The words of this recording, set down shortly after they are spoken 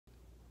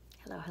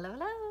Hello, hello,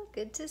 hello.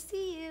 Good to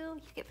see you.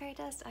 You get fairy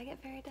dust, I get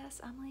fairy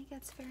dust, Emily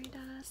gets fairy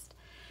dust.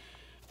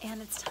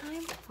 And it's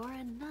time for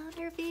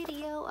another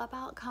video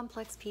about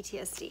complex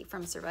PTSD,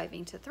 from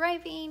surviving to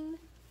thriving.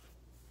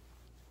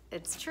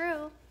 It's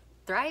true,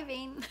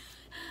 thriving.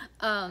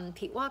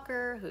 Pete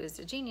Walker, who is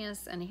a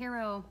genius and a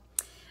hero.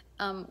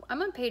 I'm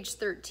on page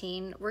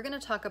 13. We're going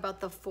to talk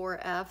about the 4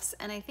 F's,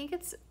 and I think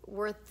it's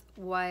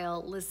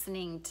worthwhile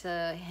listening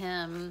to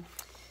him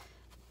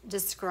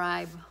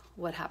describe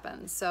what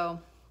happens.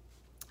 So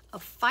a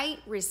fight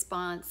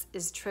response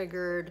is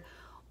triggered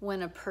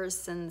when a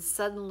person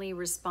suddenly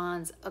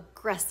responds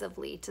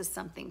aggressively to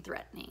something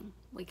threatening.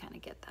 We kind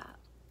of get that.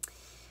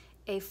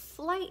 A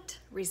flight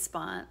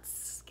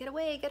response, get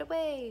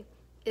away,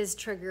 is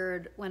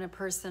triggered when a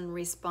person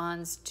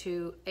responds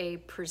to a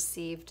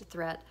perceived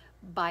threat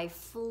by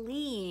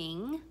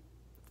fleeing,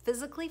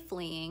 physically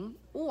fleeing,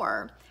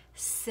 or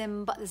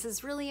this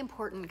is really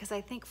important because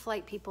I think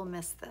flight people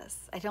miss this.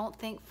 I don't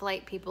think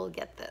flight people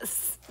get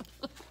this.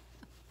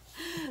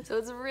 So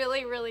it's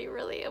really, really,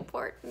 really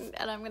important,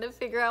 and I'm going to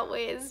figure out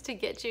ways to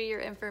get you your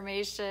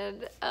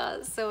information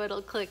so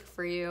it'll click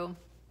for you.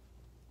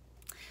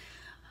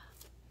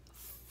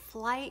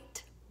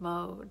 Flight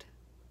mode,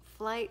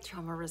 flight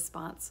trauma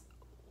response,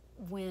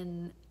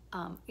 when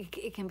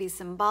it can be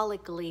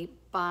symbolically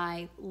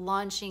by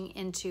launching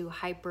into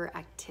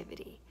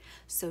hyperactivity.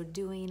 So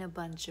doing a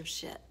bunch of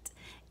shit,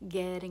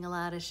 getting a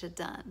lot of shit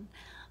done,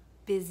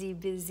 busy,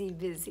 busy,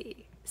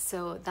 busy.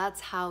 So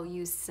that's how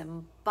you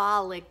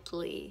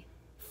symbolically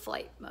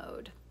flight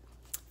mode,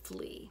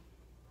 flee.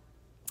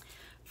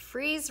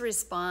 Freeze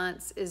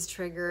response is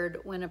triggered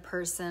when a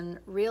person,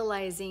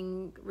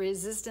 realizing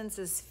resistance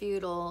is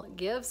futile,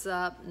 gives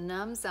up,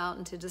 numbs out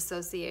into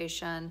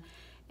dissociation,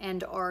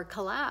 and or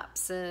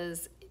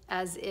collapses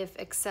as if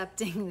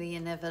accepting the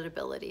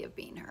inevitability of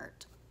being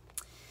hurt.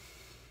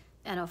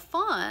 And a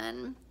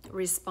fawn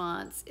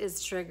response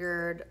is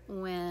triggered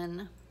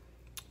when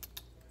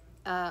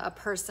a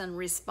person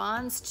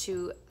responds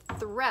to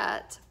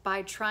threat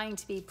by trying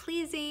to be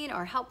pleasing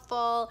or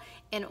helpful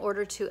in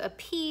order to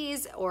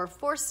appease or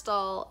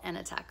forestall an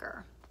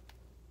attacker.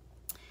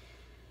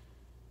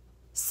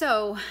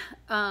 So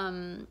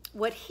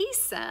what he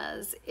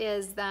says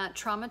is that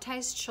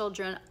traumatized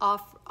children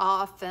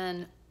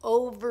often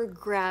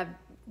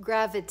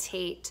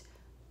gravitate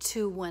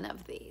to one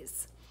of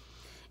these.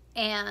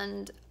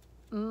 And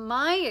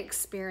my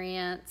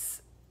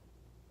experience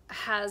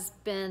has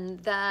been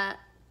that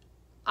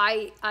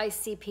I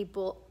see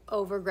people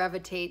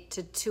over-gravitate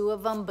to 2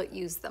 of them, but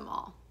use them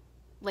all.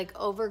 Like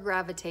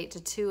over-gravitate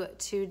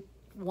to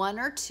 1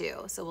 or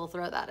 2, so we'll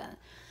throw that in.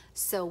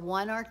 So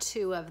 1 or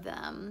 2 of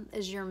them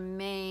is your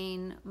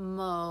main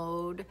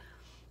mode,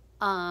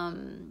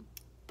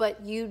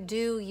 but you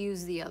do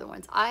use the other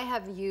ones. I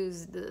have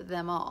used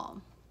them all,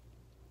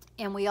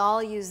 and we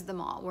all use them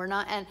all. We're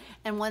not,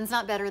 and one's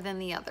not better than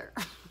the other.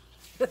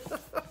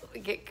 We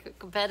get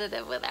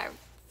competitive with our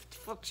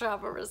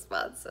trauma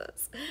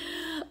responses.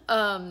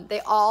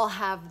 They all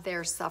have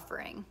their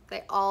suffering.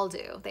 They all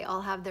do. They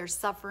all have their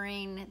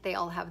suffering. They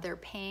all have their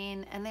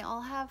pain, and they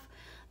all have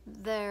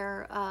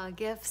their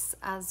gifts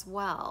as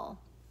well.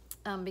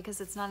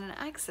 Because it's not an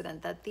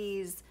accident that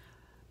these,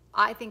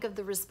 I think of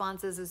the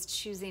responses as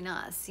choosing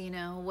us, you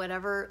know,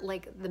 whatever,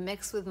 like the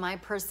mix with my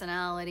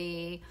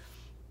personality,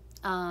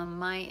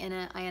 my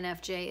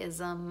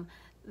INFJism,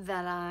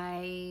 that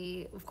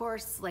I, of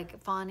course, like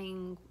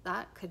fawning,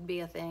 that could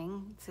be a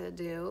thing to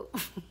do.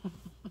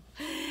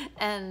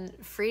 And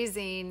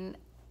freezing,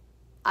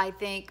 I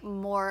think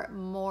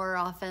more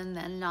often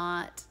than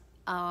not,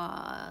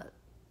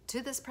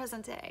 to this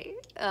present day,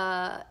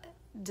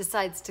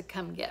 decides to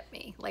come get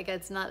me. Like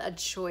it's not a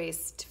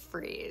choice to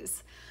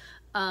freeze.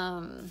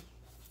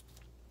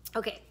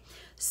 Okay,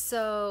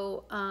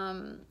 so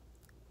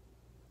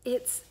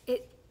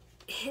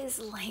his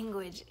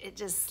language, it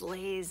just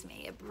slays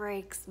me. It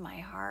breaks my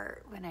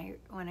heart when I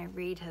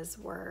read his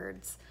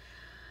words.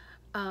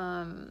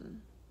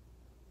 One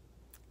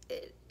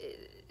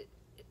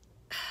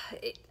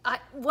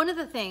of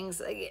the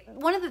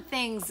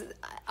things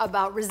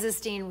about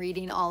resisting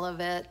reading all of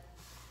it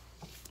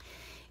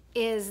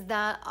is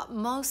that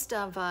most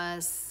of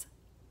us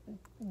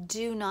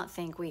do not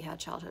think we had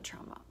childhood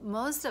trauma.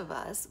 Most of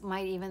us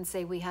might even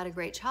say we had a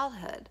great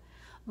childhood.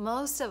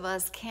 Most of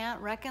us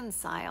can't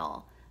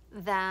reconcile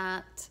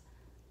that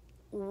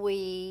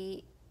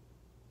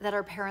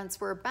our parents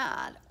were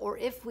bad, or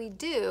if we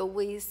do,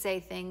 we say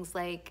things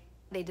like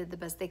they did the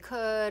best they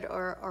could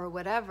or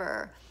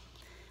whatever.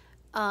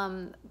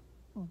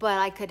 But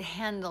I could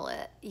handle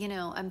it. You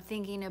know, I'm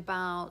thinking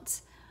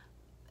about,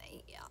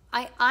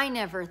 I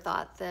never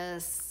thought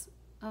this.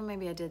 Oh,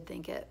 maybe I did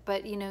think it,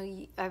 but you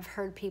know, I've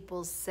heard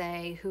people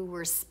say who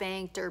were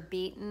spanked or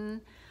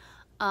beaten,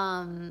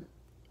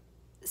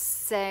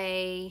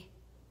 say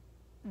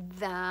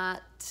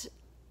that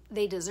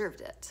they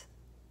deserved it.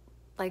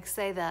 Like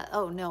say that,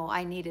 oh no,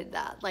 I needed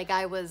that. Like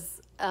I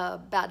was a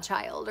bad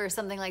child or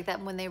something like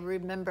that. When they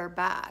remember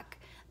back,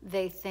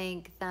 they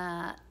think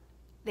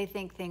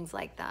things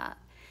like that.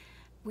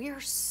 we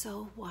are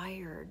so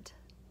wired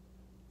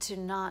to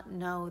not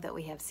know that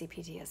we have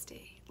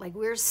CPTSD. Like,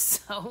 we're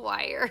so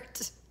wired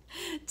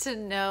to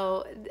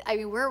know. I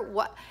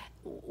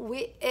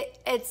mean,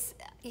 it's,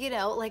 you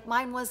know, like,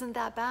 mine wasn't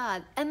that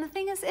bad. And the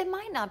thing is, it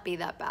might not be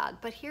that bad,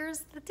 but here's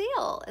the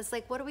deal. It's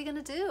like, what are we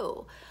gonna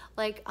do?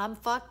 Like, I'm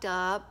fucked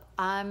up.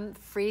 I'm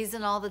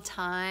freezing all the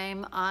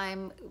time.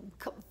 I'm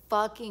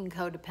fucking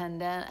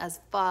codependent as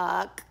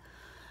fuck.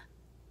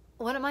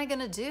 What am I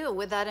gonna do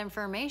with that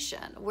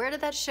information? Where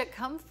did that shit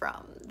come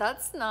from?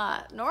 That's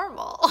not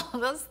normal.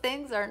 Those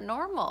things aren't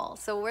normal.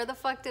 So where the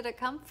fuck did it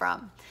come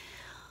from?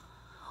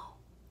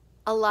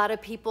 A lot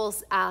of people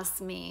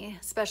ask me,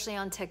 especially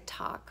on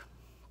TikTok,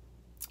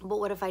 but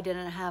what if I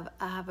didn't have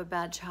a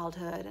bad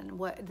childhood, and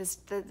what this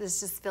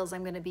just feels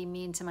I'm gonna be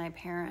mean to my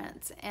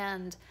parents?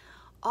 And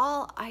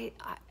I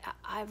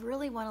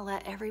really want to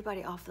let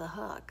everybody off the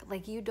hook.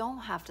 Like, you don't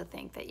have to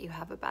think that you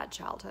have a bad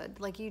childhood.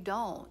 Like, you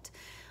don't.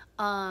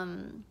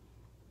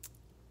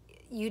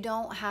 You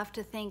don't have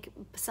to think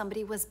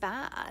somebody was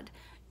bad.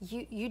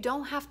 You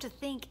don't have to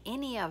think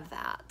any of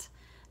that,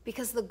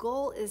 because the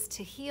goal is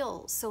to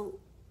heal. So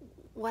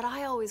what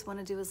I always want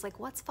to do is, like,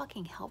 what's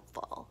fucking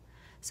helpful?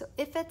 So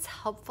if it's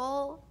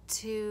helpful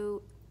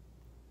to,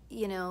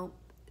 you know,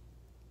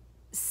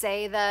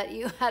 say that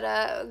you had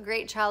a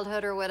great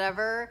childhood or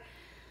whatever,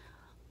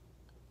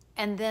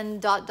 and then ...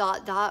 but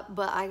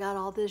I got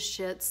all this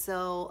shit,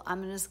 so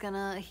I'm just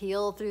gonna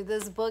heal through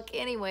this book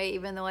anyway,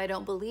 even though I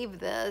don't believe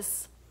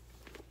this,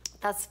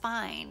 that's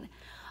fine.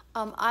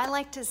 I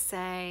like to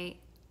say,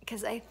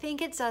 because I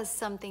think it does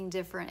something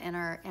different in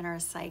our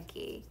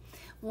psyche.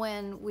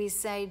 When we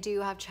say, do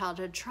you have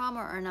childhood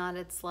trauma or not,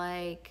 it's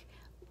like,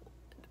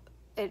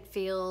 it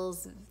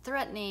feels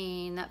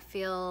threatening, that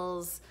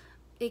feels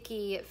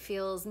icky, it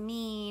feels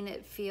mean,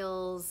 it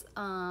feels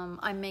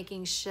I'm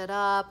making shit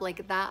up,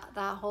 like that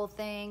whole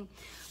thing.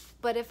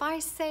 But if I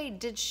say,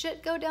 did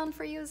shit go down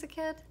for you as a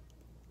kid?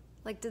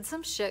 Like, did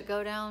some shit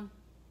go down?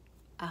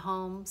 At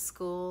home,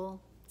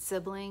 school,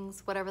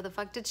 siblings, whatever the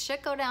fuck, did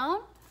shit go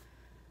down?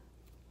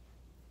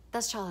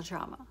 That's childhood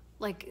trauma.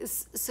 Like,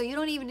 so you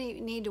don't even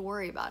need to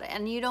worry about it.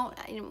 And you don't,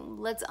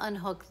 let's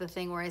unhook the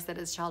thing where I said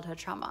it's childhood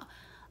trauma.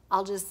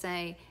 I'll just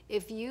say,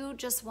 if you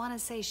just want to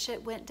say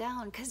shit went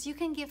down, because you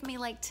can give me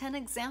like 10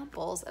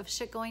 examples of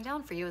shit going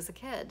down for you as a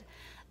kid.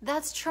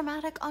 That's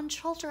traumatic on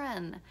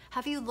children.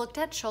 Have you looked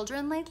at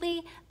children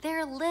lately?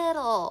 They're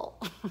little.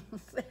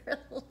 They're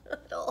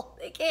little.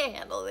 They can't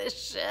handle this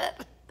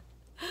shit.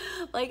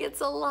 Like,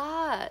 it's a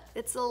lot.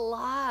 It's a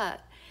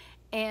lot.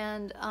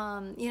 And,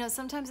 you know,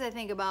 sometimes I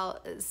think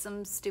about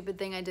some stupid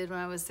thing I did when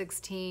I was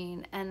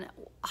 16, and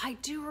I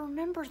do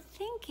remember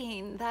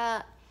thinking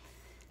that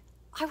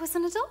I was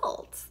an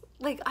adult.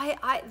 Like,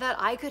 that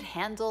I could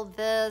handle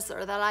this,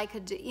 or that I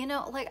could do, you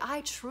know, like,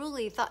 I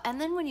truly thought. And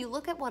then when you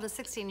look at what a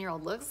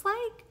 16-year-old looks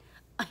like,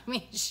 I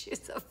mean,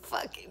 she's a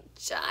fucking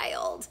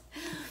child.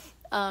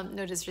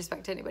 No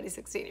disrespect to anybody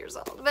 16 years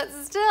old, but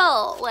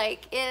still,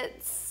 like,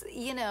 it's,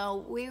 you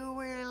know, we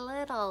were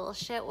little,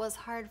 shit was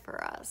hard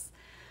for us.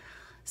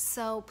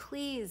 So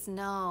please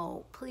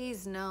know,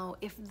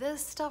 if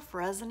this stuff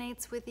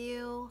resonates with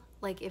you,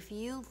 like, if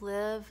you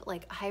live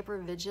like hyper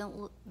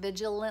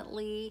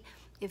vigilantly,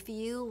 if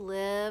you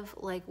live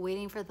like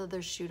waiting for the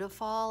other shoe to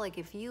fall, like,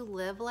 if you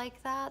live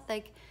like that,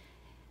 like,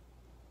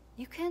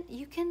 you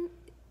can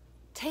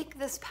take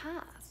this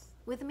path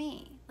with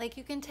me. Like,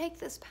 you can take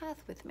this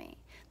path with me.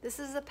 This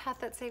is a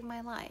path that saved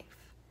my life.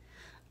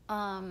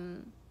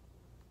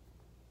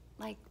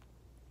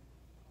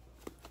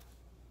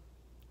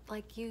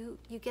 Like you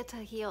get to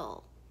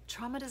heal.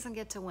 Trauma doesn't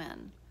get to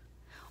win.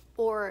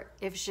 Or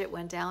if shit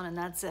went down and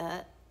that's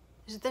it,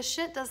 the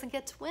shit doesn't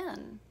get to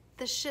win.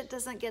 The shit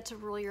doesn't get to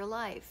rule your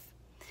life.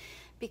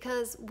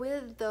 Because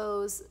with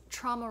those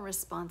trauma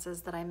responses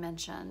that I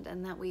mentioned,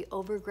 and that we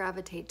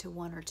over-gravitate to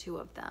one or two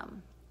of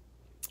them,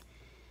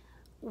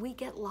 we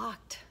get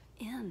locked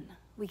in.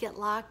 We get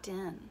locked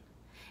in.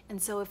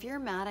 And so if you're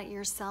mad at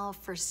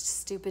yourself for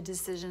stupid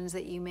decisions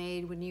that you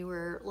made when you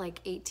were like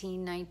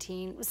 18,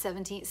 19,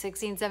 17,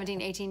 16,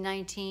 17, 18,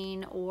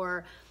 19,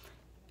 or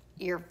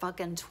your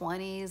fucking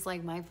 20s,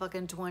 like my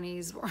fucking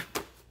 20s were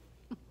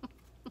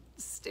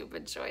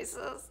stupid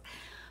choices,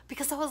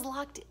 because I was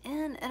locked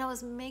in and I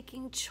was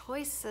making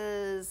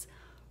choices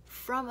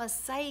from a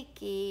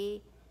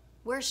psyche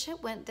where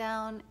shit went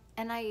down,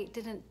 and I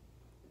didn't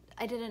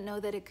know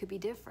that it could be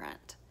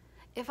different.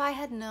 If I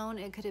had known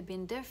it could have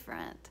been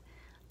different,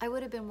 I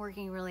would have been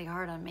working really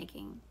hard on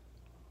making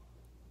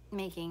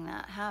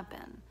that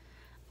happen.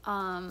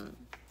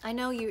 I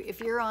know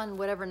if you're on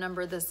whatever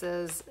number this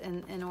is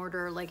in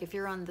order, like if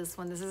you're on this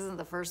one, this isn't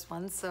the first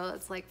one, so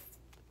it's like,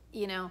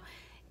 you know,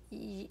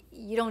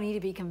 you don't need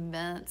to be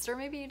convinced, or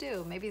maybe you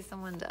do, maybe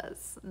someone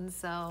does. And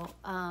so,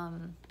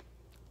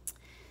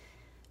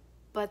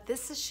 but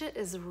this shit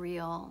is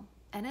real,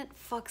 and it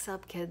fucks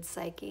up kids'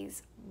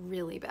 psyches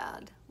really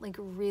bad, like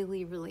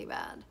really, really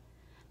bad.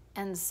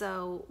 And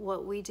so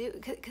what we do,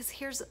 because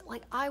here's,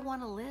 like, I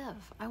want to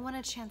live. I want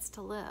a chance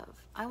to live.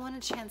 I want a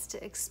chance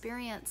to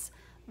experience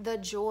the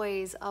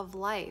joys of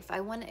life.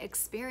 I want to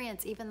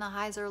experience even the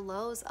highs or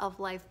lows of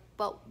life,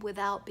 but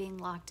without being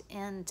locked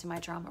into my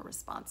trauma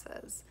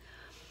responses.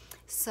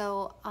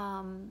 So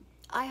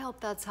I hope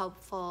that's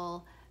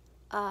helpful.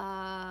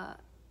 Yeah,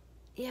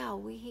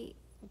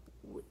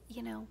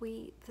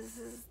 this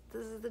is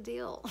the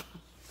deal.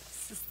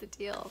 This is the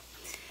deal.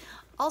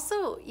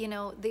 Also,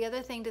 the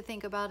other thing to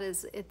think about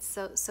is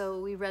so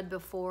we read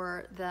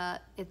before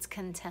that it's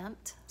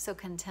contempt. So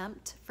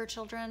contempt for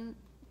children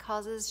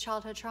causes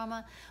childhood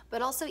trauma,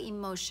 but also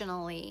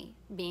emotionally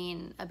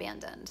being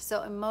abandoned.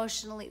 So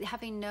emotionally,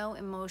 having no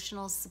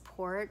emotional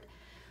support.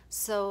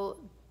 So,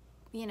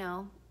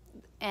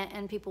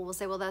 and people will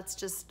say, well, that's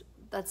just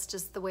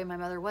the way my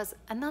mother was.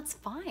 And that's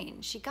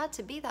fine. She got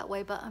to be that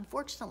way. But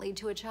unfortunately,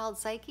 to a child's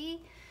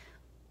psyche,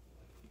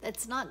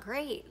 it's not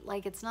great.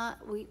 Like, it's not,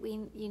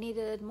 you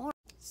needed more.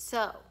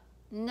 So,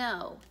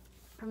 no,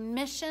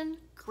 permission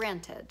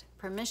granted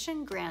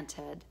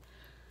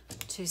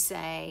to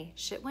say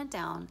shit went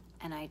down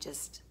and I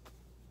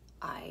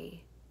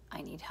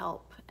need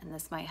help, and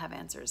this might have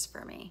answers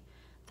for me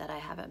that I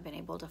haven't been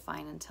able to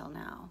find until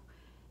now.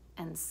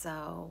 And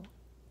so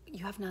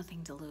you have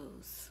nothing to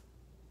lose.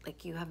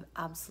 Like, you have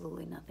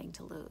absolutely nothing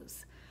to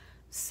lose.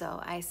 So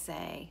I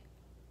say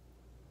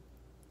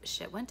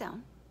shit went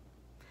down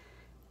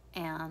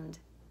and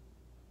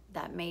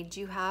that made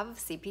you have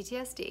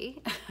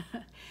CPTSD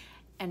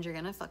and you're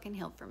gonna fucking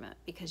heal from it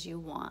because you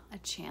want a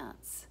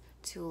chance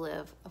to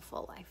live a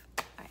full life.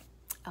 All right,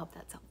 I hope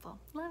that's helpful.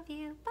 Love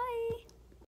you, bye.